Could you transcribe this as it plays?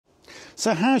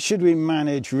So how should we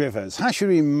manage rivers? How should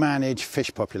we manage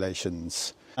fish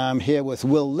populations? I'm here with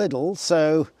Will Liddell.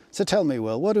 So tell me,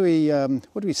 Will, what are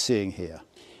we seeing here?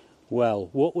 Well,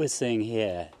 what we're seeing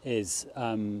here is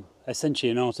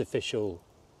essentially an artificial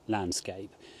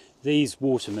landscape. These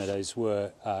water meadows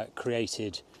were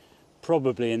created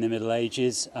probably in the Middle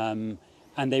Ages, and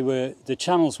the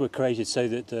channels were created so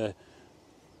that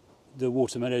the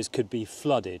water meadows could be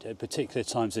flooded at particular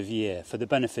times of year for the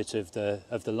benefit of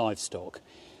the livestock.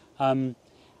 And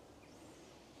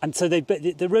so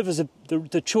the rivers,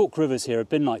 the chalk rivers here have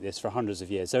been like this for hundreds of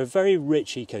years. They're a very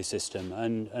rich ecosystem,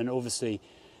 and obviously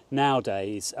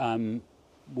nowadays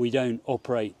we don't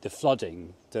operate the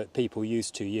flooding that people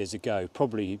used to years ago,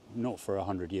 probably not for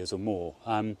 100 years or more.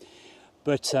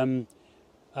 But in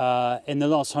the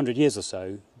last 100 years or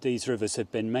so, these rivers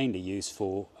have been mainly used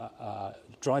for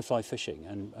dry fly fishing,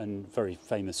 and very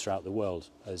famous throughout the world.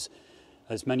 As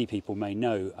many people may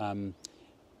know,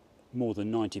 more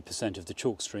than 90% of the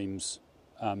chalk streams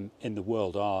in the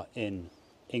world are in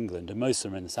England, and most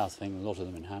of them are in the south of England, a lot of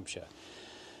them in Hampshire.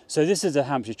 So this is a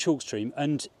Hampshire chalk stream,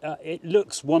 and it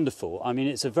looks wonderful. I mean,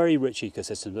 it's a very rich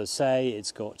ecosystem. As I say,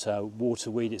 it's got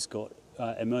waterweed, it's got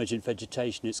emergent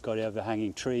vegetation, it's got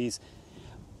overhanging trees.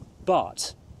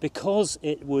 But because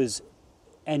it was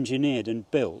engineered and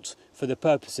built for the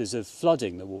purposes of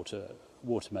flooding the water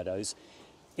meadows,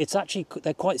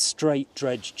 they're quite straight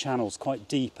dredged channels, quite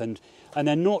deep, and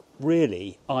they're not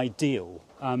really ideal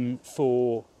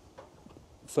for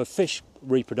fish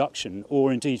reproduction,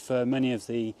 or indeed for many of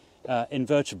the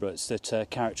invertebrates that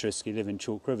characteristically live in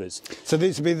chalk rivers. So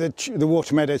these would be the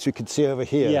water meadows we could see over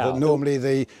here. Yeah, that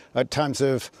normally at times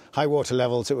of high water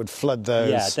levels it would flood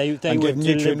those. Yeah, they and were give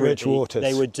nutrient-rich waters.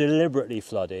 They were deliberately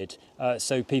flooded,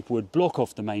 so people would block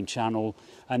off the main channel,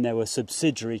 and there were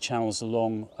subsidiary channels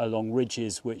along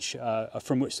ridges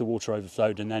from which the water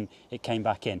overflowed, and then it came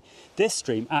back in. This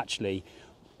stream actually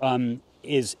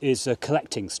is a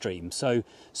collecting stream. So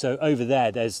over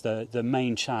there's the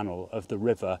main channel of the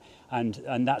river,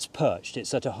 and that's perched.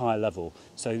 It's at a higher level.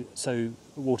 So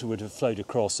water would have flowed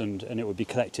across, and it would be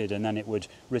collected, and then it would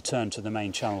return to the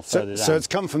main channel further down. So it's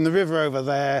come from the river over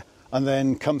there and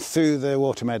then come through the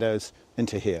water meadows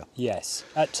into here? Yes,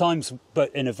 at times,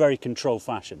 but in a very controlled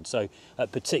fashion. So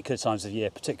at particular times of year,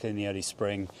 particularly in the early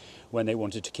spring, when they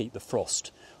wanted to keep the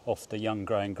frost off the young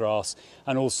growing grass,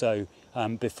 and also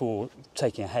before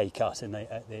taking a hay cut at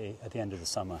the end of the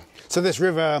summer. So this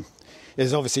river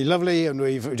is obviously lovely, and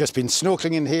we've just been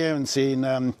snorkeling in here and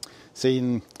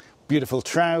seen beautiful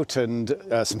trout and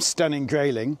some stunning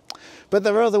grayling. But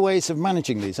there are other ways of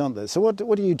managing these, aren't there? So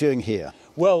what are you doing here?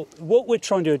 Well, what we're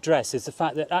trying to address is the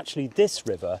fact that actually this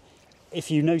river,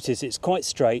 if you notice, it's quite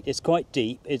straight, it's quite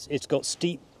deep, it's got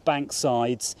steep bank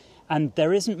sides, and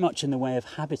there isn't much in the way of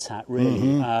habitat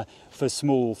really for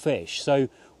small fish. So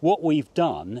what we've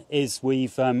done is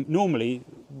we've normally,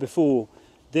 before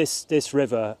this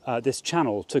river, this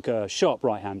channel took a sharp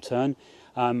right-hand turn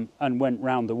and went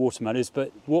round the water meadows,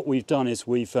 but what we've done is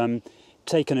we've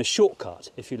taken a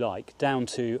shortcut, if you like, down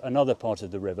to another part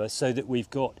of the river, so that we've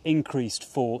got increased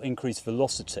fall, increased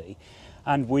velocity,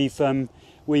 and we've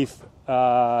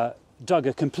dug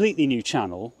a completely new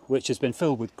channel which has been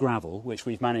filled with gravel, which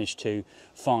we've managed to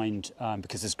find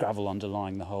because there's gravel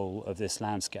underlying the whole of this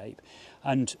landscape.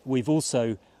 And we've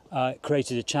also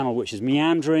created a channel which is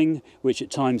meandering, which at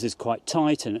times is quite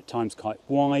tight and at times quite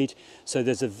wide, so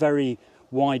there's a very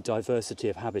wide diversity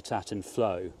of habitat and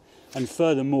flow. And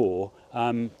furthermore,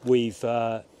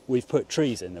 we've put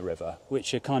trees in the river,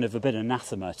 which are kind of a bit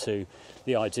anathema to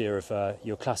the idea of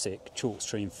your classic chalk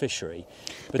stream fishery.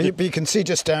 But you can see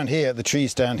just down here, the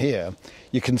trees down here,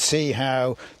 you can see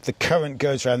how the current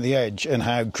goes around the edge and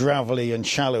how gravelly and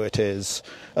shallow it is.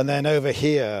 And then over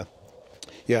here,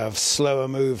 you have slower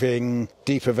moving,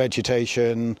 deeper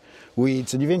vegetation,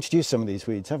 weeds, and you've introduced some of these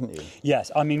weeds, haven't you?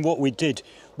 Yes, I mean what we did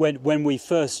when we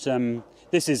first,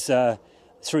 this is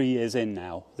 3 years in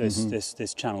now,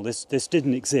 this channel. This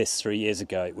didn't exist 3 years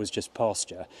ago, it was just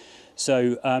pasture.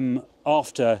 So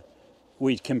after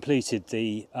we'd completed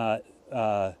the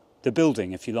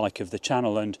building, if you like, of the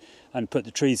channel and put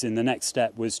the trees in, the next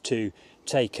step was to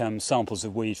take samples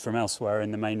of weed from elsewhere in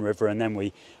the main river, and then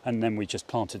we just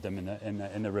planted them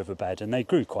in the riverbed, and they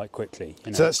grew quite quickly.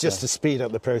 You know, so that's just to speed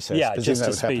up the process. Yeah, just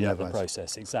to speed up the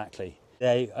process, exactly.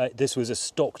 This was a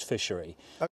stocked fishery.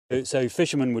 Okay. So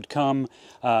fishermen would come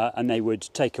and they would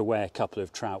take away a couple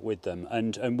of trout with them,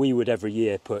 and we would every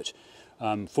year put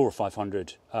 400 or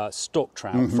 500 stock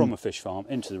trout from a fish farm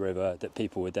into the river that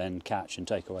people would then catch and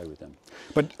take away with them.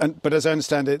 But as I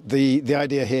understand it, the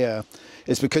idea here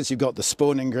is because you've got the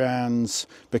spawning grounds,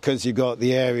 because you've got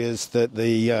the areas that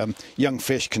the young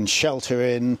fish can shelter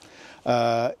in,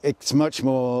 it's much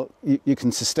more, you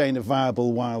can sustain a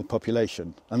viable wild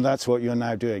population. And that's what you're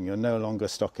now doing. You're no longer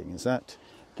stocking, is that?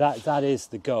 That is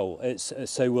the goal.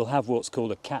 So we'll have what's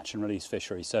called a catch and release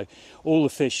fishery. So all the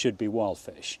fish should be wild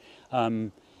fish,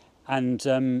 and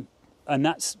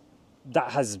that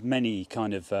has many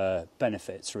kind of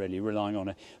benefits, really, relying on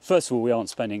it. First of all, we aren't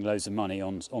spending loads of money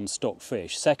on stock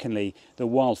fish. Secondly, the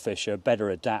wild fish are better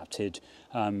adapted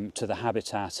to the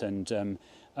habitat, and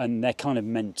they're kind of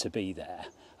meant to be there.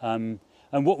 And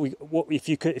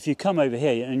if you come over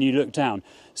here and you look down,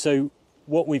 so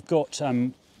what we've got.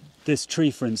 This tree,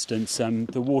 for instance,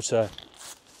 the water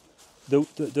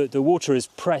is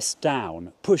pressed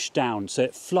down, pushed down, so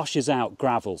it flushes out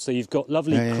gravel. So you've got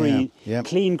lovely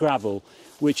clean gravel,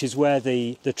 which is where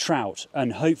the trout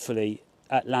and hopefully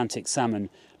Atlantic salmon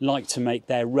like to make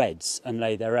their redds and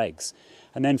lay their eggs.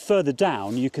 And then further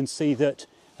down, you can see that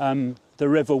the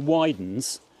river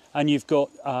widens, and you've got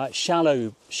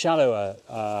shallower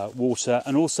water,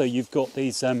 and also you've got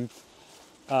these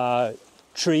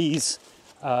trees.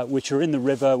 Which are in the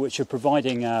river, which are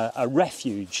providing a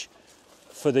refuge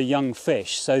for the young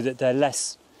fish, so that they're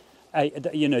less,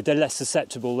 they're less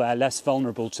susceptible, they're less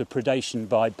vulnerable to predation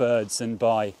by birds and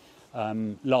by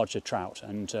larger trout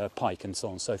and pike and so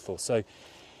on and so forth. So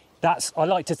I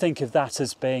like to think of that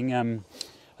as being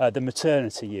the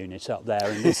maternity unit up there,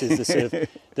 and this is the sort of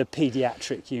the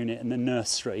paediatric unit and the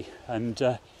nursery, and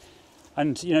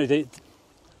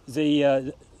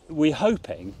we're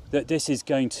hoping that this is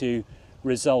going to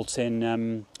result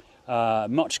in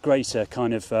much greater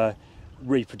kind of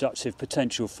reproductive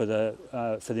potential for the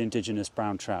indigenous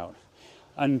brown trout.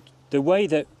 And the way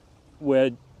that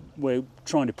we're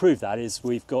trying to prove that is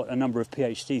we've got a number of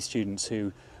PhD students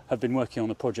who have been working on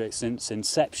the project since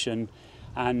inception,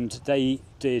 and they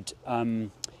did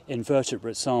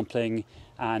invertebrate sampling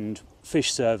and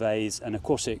fish surveys and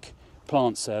aquatic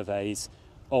plant surveys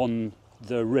on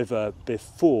the river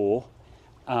before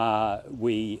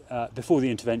the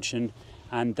intervention,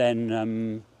 and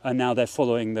then and now they're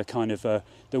following the kind of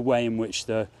the way in which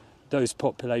those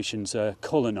populations are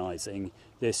colonising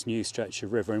this new stretch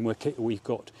of river, and we've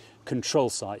got control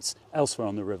sites elsewhere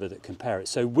on the river that compare it.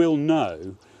 So we'll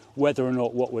know whether or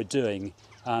not what we're doing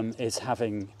is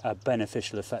having a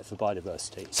beneficial effect for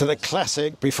biodiversity. So the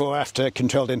classic before-after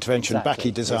controlled intervention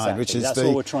Backy design, which is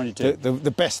what we're trying to do.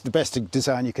 The best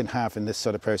design you can have in this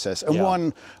sort of process, and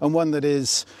Yeah. one that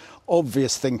is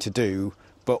obvious thing to do,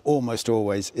 but almost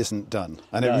always isn't done,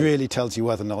 and No. it really tells you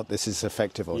whether or not this is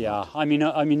effective or not. I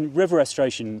mean, river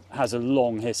restoration has a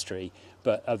long history,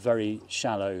 but a very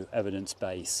shallow evidence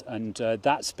base, and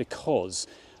that's because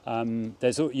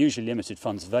there's usually limited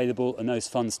funds available, and those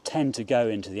funds tend to go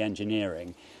into the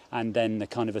engineering, and then the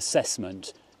kind of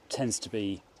assessment tends to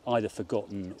be either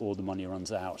forgotten or the money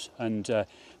runs out. And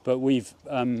but we've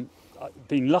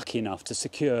been lucky enough to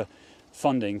secure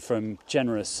funding from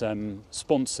generous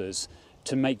sponsors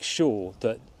to make sure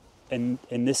that in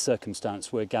this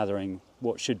circumstance we're gathering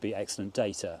what should be excellent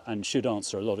data and should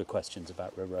answer a lot of questions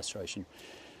about river restoration.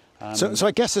 So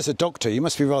I guess as a doctor you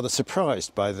must be rather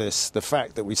surprised by the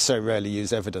fact that we so rarely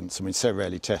use evidence and we so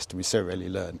rarely test and we so rarely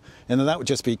learn, and that would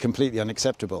just be completely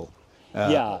unacceptable.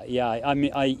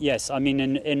 Yes. I mean,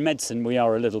 in medicine we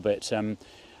are a little bit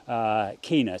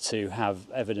keener to have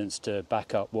evidence to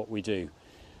back up what we do,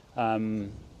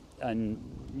 and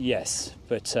yes,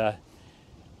 but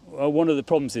one of the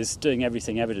problems is doing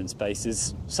everything evidence-based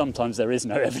is sometimes there is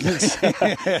no evidence.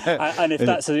 And if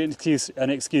that's an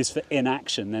excuse for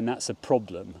inaction, then that's a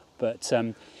problem. But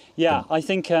I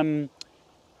think I'm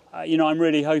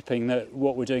really hoping that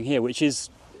what we're doing here, which is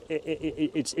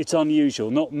it's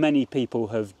unusual. Not many people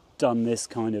have done this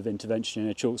kind of intervention in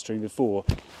a chalk stream before,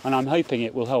 and I'm hoping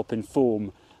it will help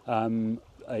inform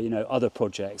other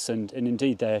projects. And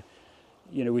indeed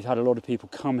we've had a lot of people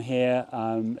come here,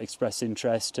 express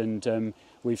interest, and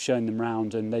we've shown them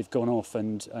round, and they've gone off,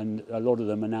 and a lot of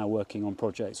them are now working on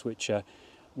projects which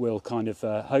will kind of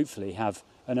hopefully have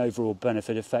an overall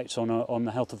benefit effect on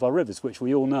the health of our rivers, which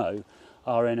we all know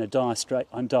are in dire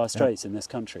straits in this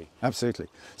country. Absolutely.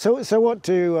 So what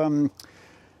do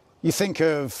you think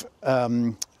of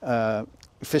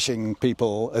fishing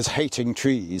people as hating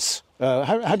trees?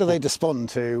 How do they respond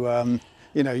to...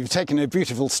 you've taken a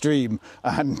beautiful stream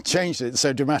and changed it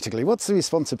so dramatically. What's the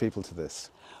response of people to this?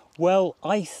 Well,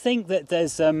 I think that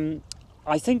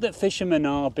fishermen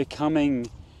are becoming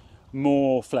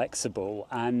more flexible,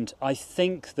 and I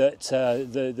think that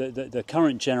the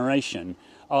current generation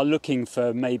are looking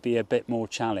for maybe a bit more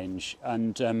challenge,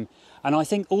 and I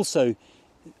think also,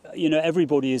 you know,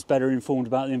 everybody is better informed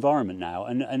about the environment now,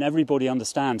 and everybody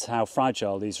understands how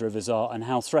fragile these rivers are and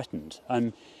how threatened.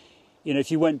 And you know,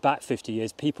 if you went back 50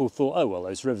 years, people thought, oh well,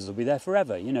 those rivers will be there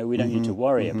forever. You know, we don't need to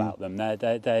worry about them.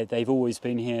 They've always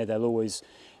been here. They'll always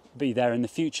be there in the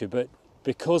future. But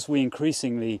because we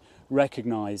increasingly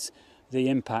recognise the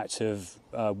impact of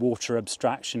water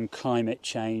abstraction, climate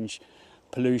change,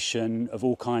 pollution of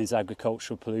all kinds,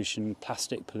 agricultural pollution,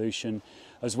 plastic pollution,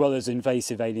 as well as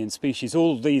invasive alien species,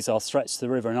 all these are threats to the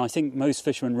river. And I think most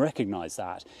fishermen recognise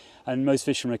that. And most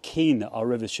fishermen are keen that our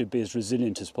rivers should be as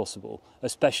resilient as possible,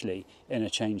 especially in a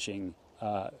changing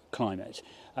climate.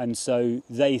 And so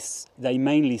they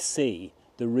mainly see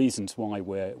the reasons why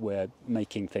we're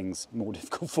making things more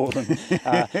difficult for them,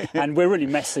 and we're really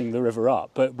messing the river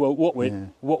up. But well,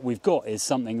 what we've got is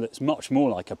something that's much more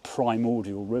like a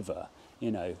primordial river. You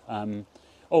know,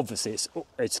 obviously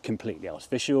it's completely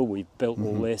artificial. We've built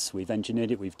all this, we've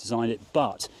engineered it, we've designed it,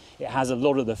 but it has a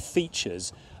lot of the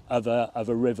features of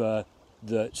a river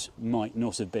that might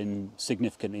not have been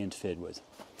significantly interfered with.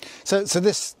 So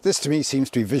this to me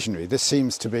seems to be visionary. This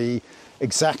seems to be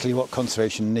exactly what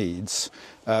conservation needs.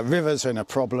 Rivers are in a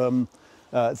problem.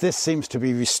 This seems to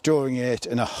be restoring it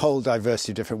in a whole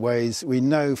diversity of different ways. We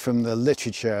know from the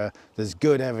literature there's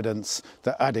good evidence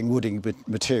that adding woody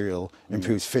material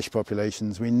improves fish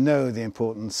populations. We know the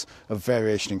importance of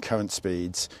variation in current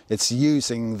speeds. It's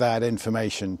using that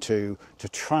information to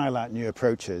trial out new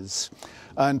approaches.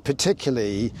 And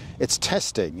particularly, it's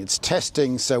testing. It's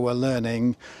testing so we're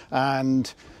learning,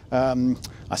 and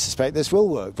I suspect this will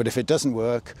work, but if it doesn't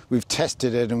work, we've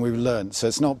tested it and we've learned. So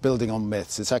it's not building on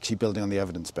myths, it's actually building on the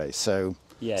evidence base. So,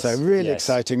 really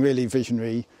exciting, really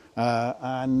visionary,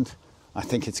 and I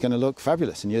think it's going to look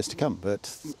fabulous in years to come. But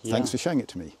thanks for showing it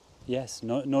to me. Yes,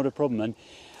 not a problem.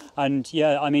 And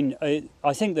yeah, I mean,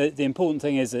 I think that the important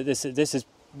thing is that this is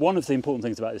one of the important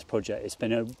things about this project. It's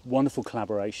been a wonderful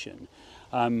collaboration.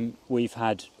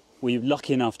 We're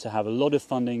lucky enough to have a lot of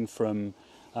funding from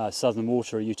Southern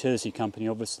Water, a utility company,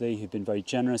 obviously, who've been very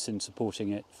generous in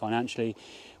supporting it financially.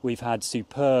 We've had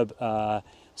superb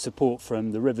support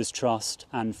from the Rivers Trust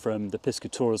and from the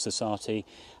Piscatorial Society,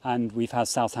 and we've had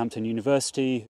Southampton University